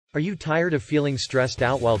Are you tired of feeling stressed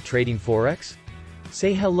out while trading Forex?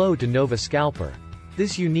 Say hello to Nova Scalper.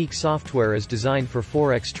 This unique software is designed for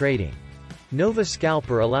Forex trading. Nova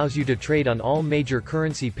Scalper allows you to trade on all major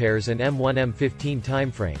currency pairs and M1-M15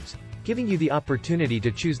 timeframes, giving you the opportunity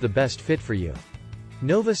to choose the best fit for you.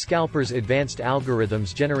 Nova Scalper's advanced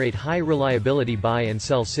algorithms generate high-reliability buy and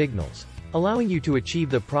sell signals, allowing you to achieve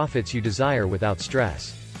the profits you desire without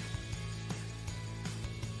stress.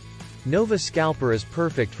 Nova Scalper is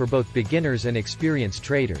perfect for both beginners and experienced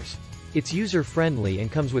traders. It's user-friendly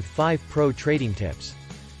and comes with 5 pro trading tips.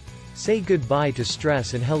 Say goodbye to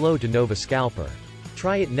stress and hello to Nova Scalper.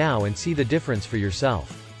 Try it now and see the difference for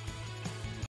yourself.